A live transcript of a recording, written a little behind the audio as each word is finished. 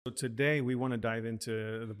So today we want to dive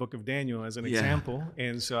into the book of Daniel as an Yeah. example,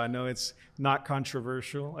 and so I know it's not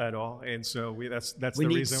controversial at all, and so that's We the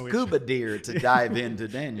need reason scuba deer to dive into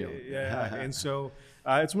Daniel. yeah, and so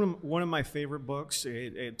it's one of my favorite books.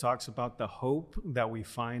 It talks about the hope that we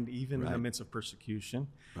find even in the Right. midst of persecution,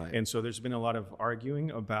 Right. and so there's been a lot of arguing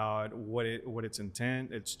about what its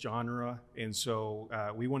intent, its genre, and so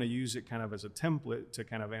we want to use it kind of as a template to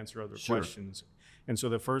kind of answer other Sure. questions. And so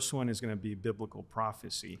the first one is going to be biblical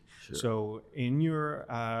prophecy. Sure. So in your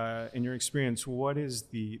experience, what is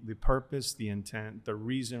the purpose, the intent, the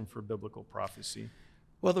reason for biblical prophecy?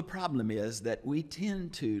 Well, the problem is that we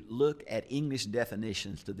tend to look at English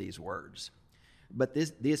definitions to these words, but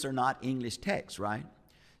these are not English texts, right?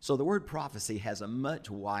 So the word prophecy has a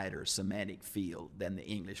much wider semantic field than the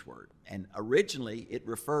English word. And originally, it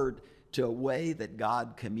referred to a way that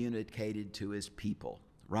God communicated to his people,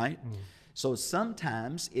 right? So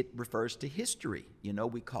sometimes it refers to history. You know,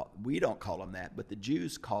 we don't call them that, but the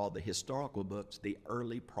Jews call the historical books the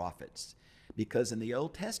early prophets. Because in the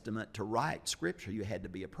Old Testament, to write scripture, you had to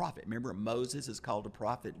be a prophet. Remember, Moses is called a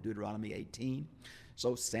prophet in Deuteronomy 18.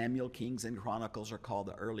 So Samuel, Kings, and Chronicles are called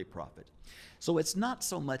the early prophet. So it's not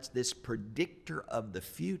so much this predictor of the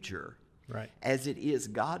future Right. as it is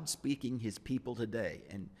God speaking his people today.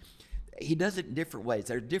 And he does it in different ways.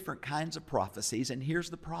 There are different kinds of prophecies, and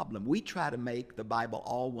here's the problem. We try to make the Bible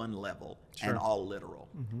all one level and all literal,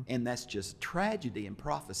 and that's just tragedy in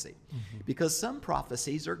prophecy, because some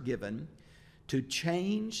prophecies are given to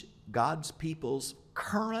change God's people's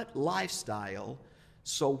current lifestyle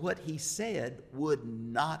so what he said would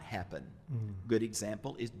not happen. Good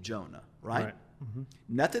example is Jonah, right?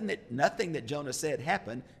 Nothing that Jonah said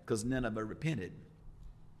happened because Nineveh repented.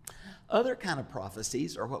 Other kind of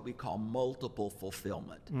prophecies are what we call multiple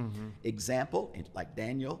fulfillment. Example, like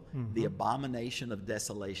Daniel, the abomination of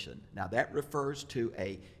desolation. Now that refers to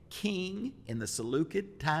a king in the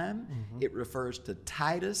Seleucid time. It refers to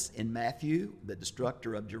Titus in Matthew, the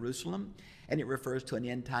destructor of Jerusalem. And it refers to an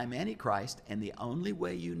end-time Antichrist. And the only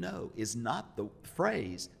way you know is not the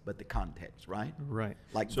phrase, but the context, right? Right.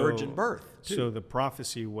 Like virgin birth, too. So the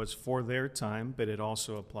prophecy was for their time, but it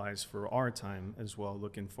also applies for our time as well,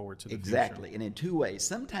 looking forward to the Exactly, future. and in two ways.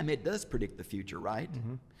 Sometimes it does predict the future, right?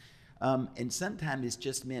 And sometimes it's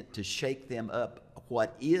just meant to shake them up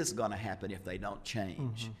what is going to happen if they don't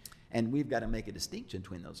change. And we've got to make a distinction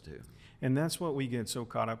between those two. And that's what we get so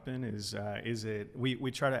caught up in is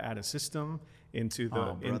we try to add a system into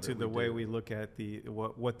the way we look at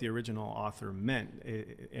what the original author meant,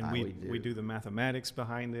 and we do the mathematics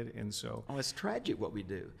behind it, and so it's tragic what we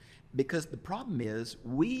do, because the problem is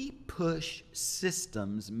we push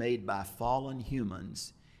systems made by fallen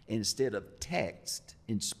humans instead of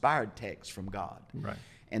inspired text from God. Right.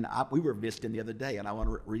 And we were visiting the other day, and I want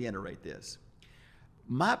to reiterate this.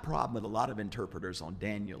 My problem with a lot of interpreters on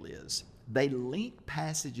Daniel is they link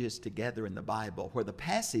passages together in the Bible where the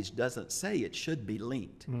passage doesn't say it should be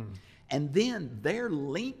linked. And then their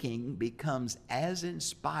linking becomes as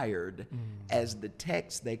inspired as the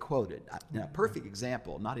text they quoted. Now, a perfect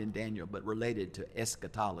example, not in Daniel, but related to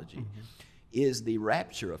eschatology, is the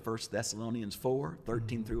rapture of 1 Thessalonians 4,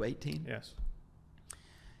 13 through 18. yes.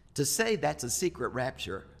 To say that's a secret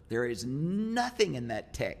rapture, there is nothing in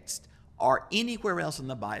that text or anywhere else in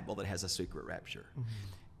the Bible that has a secret rapture.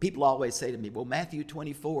 People always say to me, well, Matthew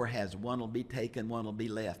 24 has one will be taken, one will be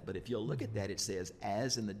left. But if you'll look at that, it says,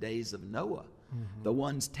 as in the days of Noah, the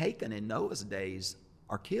ones taken in Noah's days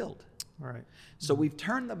are killed. Right. So we've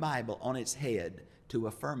turned the Bible on its head to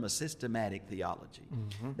affirm a systematic theology.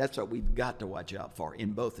 That's what we've got to watch out for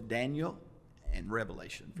in both Daniel and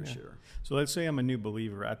Revelation, for sure. So let's say I'm a new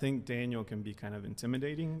believer. I think Daniel can be kind of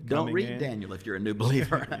intimidating. Don't coming read in. Daniel if you're a new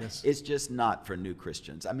believer. Yes. It's just not for new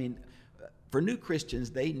Christians. I mean, for new Christians,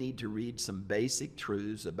 they need to read some basic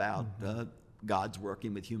truths about God's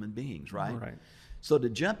working with human beings, right? Right. So to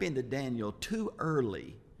jump into Daniel too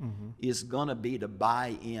early is going to be to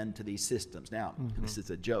buy into these systems. Now, this is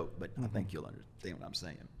a joke, but I think you'll understand what I'm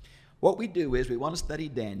saying. What we do is we want to study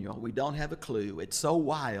Daniel. We don't have a clue. It's so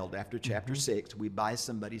wild after chapter 6, we buy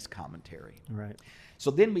somebody's commentary. Right. So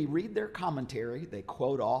then we read their commentary. They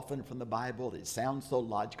quote often from the Bible. It sounds so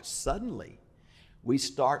logical. Suddenly, we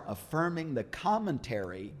start affirming the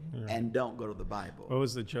commentary and don't go to the Bible. What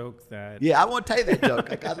was the joke that? Yeah, I won't tell you that joke.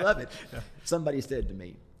 Like, I love it. Somebody said to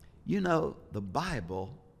me, you know, the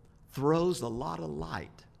Bible throws a lot of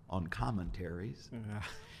light on commentaries.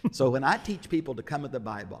 So when I teach people to come to the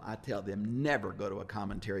Bible, I tell them never go to a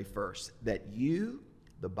commentary first, that you,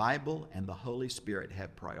 the Bible, and the Holy Spirit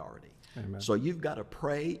have priority. Amen. So you've got to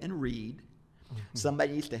pray and read.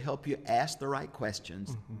 Somebody needs to help you ask the right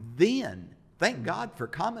questions. Then Thank God for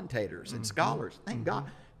commentators and scholars. Thank God.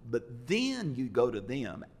 But then you go to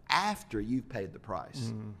them after you've paid the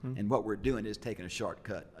price. And what we're doing is taking a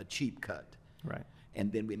shortcut, a cheap cut. Right.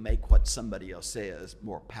 And then we make what somebody else says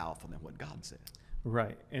more powerful than what God says.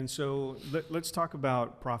 Right. And so let's talk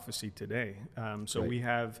about prophecy today. So we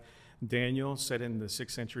have Daniel set in the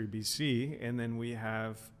 6th century BC, and then we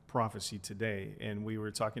have prophecy today. And we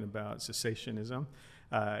were talking about cessationism,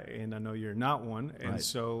 and I know you're not one. And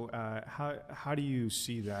so how do you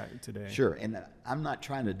see that today? Sure. And I'm not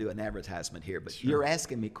trying to do an advertisement here, but you're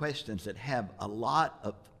asking me questions that have a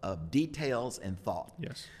lot of details and thought.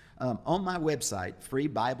 Yes. On my website,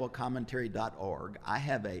 freebiblecommentary.org, I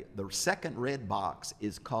have the second red box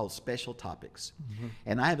is called Special Topics.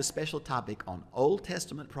 And I have a special topic on Old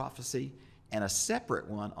Testament prophecy and a separate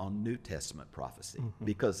one on New Testament prophecy,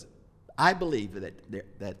 because I believe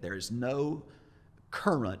that there is no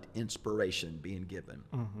current inspiration being given.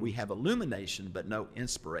 We have illumination, but no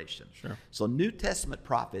inspiration. Sure. So New Testament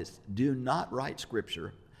prophets do not write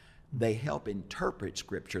Scripture. They help interpret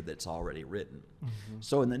Scripture that's already written.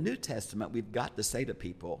 So in the New Testament, we've got to say to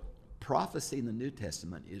people, prophecy in the New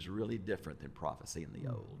Testament is really different than prophecy in the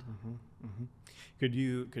Old. Could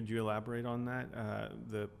you elaborate on that,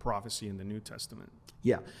 the prophecy in the New Testament?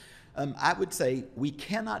 Yeah. I would say we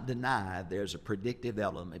cannot deny there's a predictive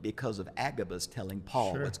element because of Agabus telling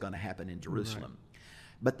Paul what's going to happen in Jerusalem.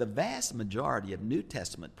 But the vast majority of New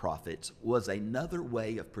Testament prophets was another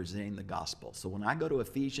way of presenting the gospel. So when I go to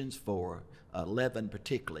Ephesians 4:11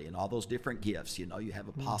 particularly, and all those different gifts, you have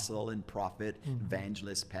apostle and prophet,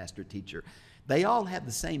 evangelist, pastor, teacher. They all have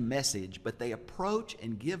the same message, but they approach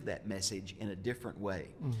and give that message in a different way.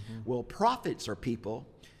 Well, prophets are people,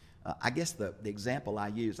 I guess the example I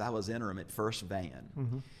use, I was interim at First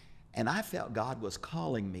Van. And I felt God was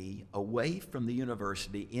calling me away from the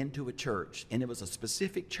university into a church. And it was a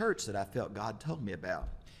specific church that I felt God told me about.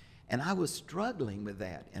 And I was struggling with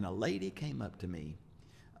that. And a lady came up to me.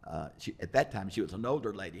 At that time, she was an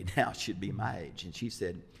older lady. Now she'd be my age. And she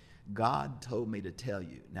said, God told me to tell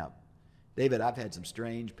you. Now, David, I've had some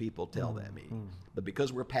strange people tell that me. But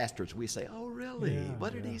because we're pastors, we say, oh, really?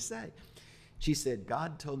 What did he say? She said,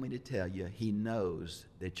 God told me to tell you he knows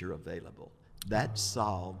that you're available. That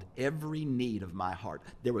solved every need of my heart.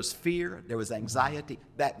 There was fear, there was anxiety.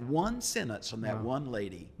 That one sentence from that one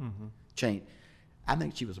lady changed. I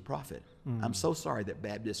think she was a prophet. I'm so sorry that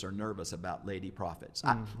Baptists are nervous about lady prophets.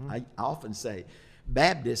 I often say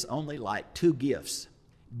Baptists only like 2 gifts,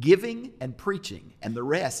 giving and preaching, and the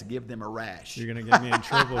rest give them a rash. You're going to get me in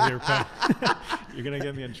trouble here, Pat. You're going to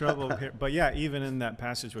get me in trouble here. But yeah, even in that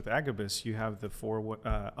passage with Agabus, you have the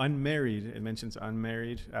 4 unmarried, it mentions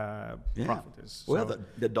unmarried prophetess. Well,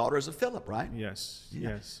 the daughters of Philip, right? Yes,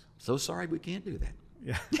 yes. So sorry we can't do that.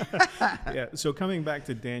 Yeah. So coming back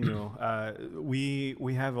to Daniel,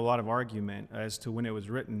 we have a lot of argument as to when it was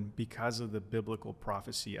written because of the biblical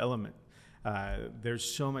prophecy element. There's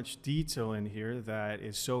so much detail in here that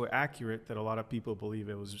is so accurate that a lot of people believe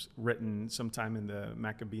it was written sometime in the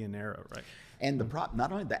Maccabean era, right? And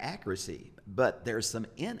not only the accuracy, but there's some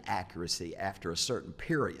inaccuracy after a certain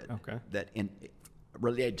period that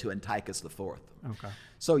related to Antiochus IV. Okay.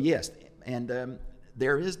 So yes, and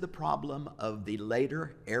there is the problem of the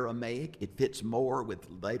later Aramaic. It fits more with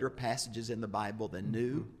later passages in the Bible than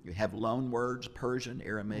new. You have loan words, Persian,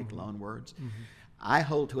 Aramaic loan words. I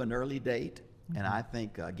hold to an early date, and I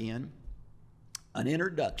think, again, an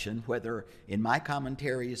introduction, whether in my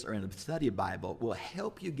commentaries or in a study Bible, will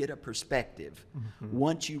help you get a perspective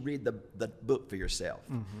once you read the book for yourself.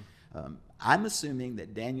 I'm assuming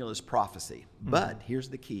that Daniel is prophecy, but here's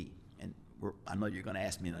the key, and I know you're going to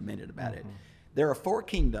ask me in a minute about it. There are 4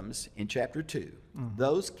 kingdoms in chapter 2.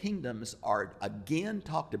 Those kingdoms are again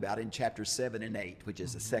talked about in chapter 7 and 8, which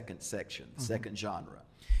is the second section, second genre.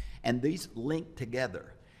 And these link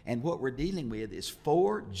together. And what we're dealing with is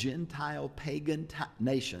 4 Gentile pagan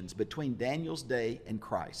nations between Daniel's day and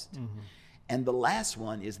Christ. And the last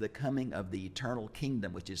one is the coming of the eternal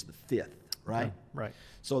kingdom, which is the 5th, right? Right.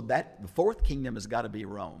 So that the 4th kingdom has got to be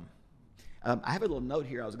Rome. I have a little note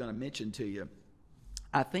here I was going to mention to you.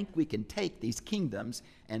 I think we can take these kingdoms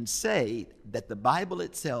and say that the Bible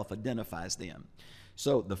itself identifies them.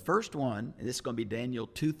 So the first one, and this is going to be Daniel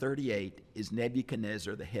 2:38, is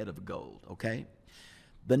Nebuchadnezzar, the head of gold, okay?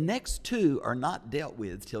 The next 2 are not dealt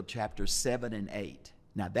with till chapters 7 and 8.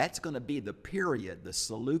 Now that's going to be the period, the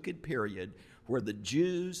Seleucid period, where the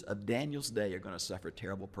Jews of Daniel's day are going to suffer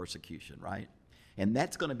terrible persecution, right? And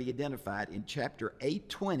that's going to be identified in chapter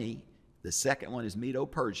 8:20. The second one is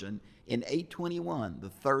Medo-Persian. In 8:21, the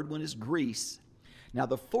third one is Greece. Now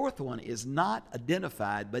the 4th one is not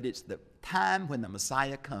identified, but it's time when the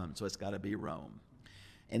Messiah comes, so it's got to be Rome.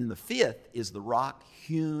 And the fifth is the rock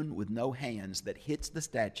hewn with no hands that hits the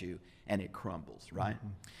statue and it crumbles, right?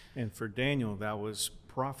 Mm-hmm. And for Daniel, that was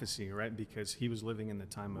prophecy, right? Because he was living in the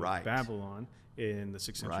time of Babylon in the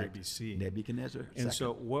 6th century BC. Nebuchadnezzar. And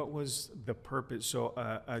so what was the purpose? So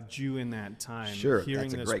a Jew in that time that's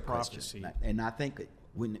hearing a this great prophecy. Question. And I think that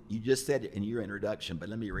when you just said it in your introduction, but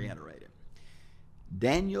let me reiterate it.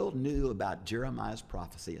 Daniel knew about Jeremiah's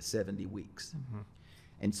prophecy of 70 weeks. Mm-hmm.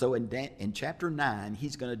 And so in chapter 9,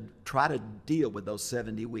 he's going to try to deal with those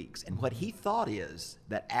 70 weeks. And what he thought is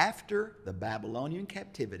that after the Babylonian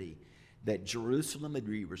captivity, that Jerusalem would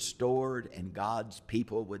be restored and God's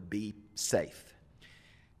people would be safe.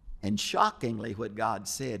 And shockingly, what God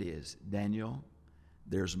said is, Daniel,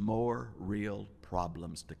 there's more real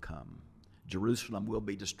problems to come. Jerusalem will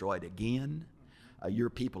be destroyed again.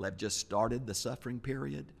 Your people have just started the suffering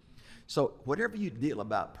period. So whatever you deal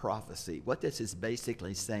about prophecy, what this is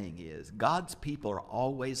basically saying is God's people are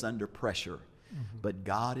always under pressure, but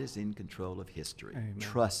God is in control of history. Amen.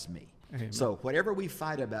 Trust me. Amen. So whatever we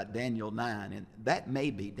fight about Daniel 9, and that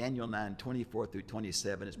may be Daniel 9, 24 through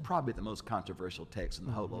 27 is probably the most controversial text in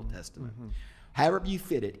the whole Old Testament. However you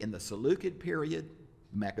fit it, in the Seleucid period,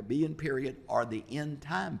 Maccabean period, or the end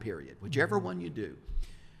time period, whichever one you do,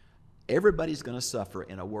 everybody's going to suffer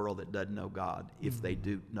in a world that doesn't know God if they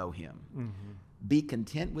do know Him. Be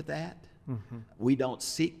content with that. We don't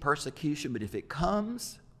seek persecution, but if it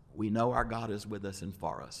comes, we know our God is with us and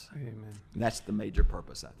for us. Amen. That's the major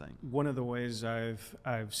purpose, I think. One of the ways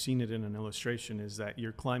I've seen it in an illustration is that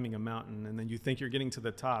you're climbing a mountain, and then you think you're getting to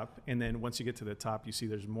the top, and then once you get to the top, you see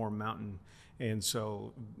there's more mountain. And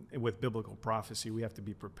so with biblical prophecy, we have to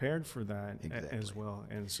be prepared for that as well.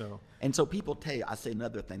 And so people tell you, I say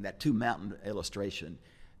another thing, that two mountain illustration,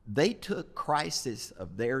 they took crisis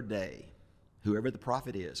of their day, whoever the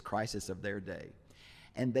prophet is, crisis of their day,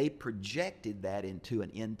 and they projected that into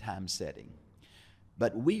an end time setting.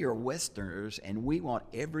 But we are Westerners, and we want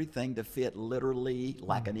everything to fit literally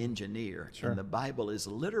like an engineer. Sure. And the Bible is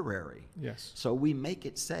literary. Yes. So we make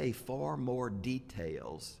it say far more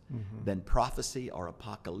details than prophecy or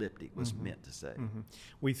apocalyptic was meant to say.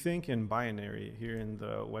 We think in binary here in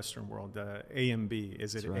the Western world, A and B.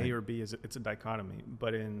 Is it A or B? It's a dichotomy.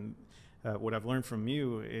 But in what I've learned from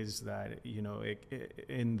you is that, you know,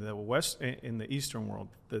 in the Eastern world,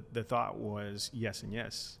 the thought was yes and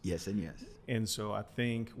yes. Yes and yes. And so I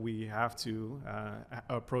think we have to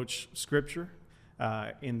approach Scripture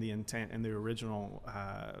in the intent and the original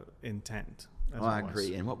intent. I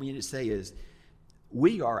agree. And what we need to say is,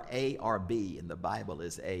 we are A or B, and the Bible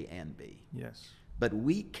is A and B. Yes. But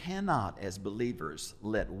we cannot, as believers,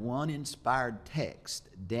 let one inspired text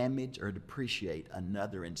damage or depreciate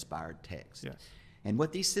another inspired text. Yes. And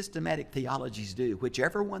what these systematic theologies do,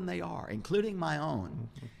 whichever one they are, including my own,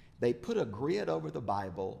 they put a grid over the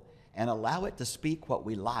Bible and allow it to speak what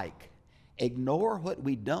we like, ignore what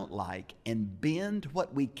we don't like, and bend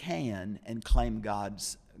what we can and claim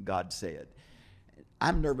God said.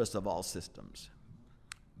 I'm nervous of all systems,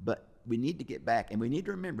 but we need to get back, and we need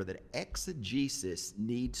to remember that exegesis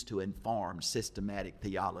needs to inform systematic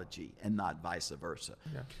theology and not vice versa.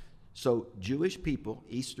 Yeah. So Jewish people,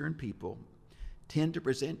 Eastern people, tend to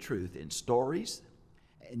present truth in stories,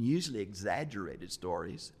 and usually exaggerated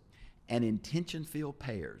stories, and intention-filled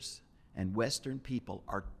pairs. And Western people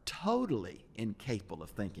are totally incapable of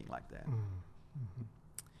thinking like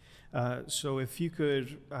that. So if you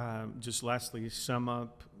could just lastly sum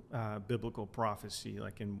up biblical prophecy,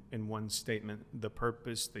 like in one statement, the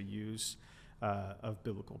purpose, the use of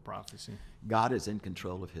biblical prophecy. God is in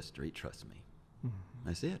control of history, trust me.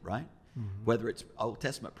 That's it, right? Whether it's Old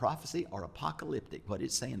Testament prophecy or apocalyptic, what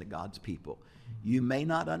it's saying to God's people. You may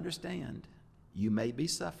not understand. You may be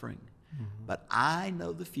suffering. But I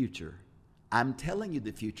know the future. I'm telling you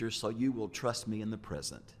the future so you will trust me in the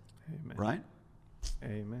present. Amen. Right?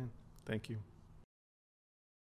 Amen. Thank you.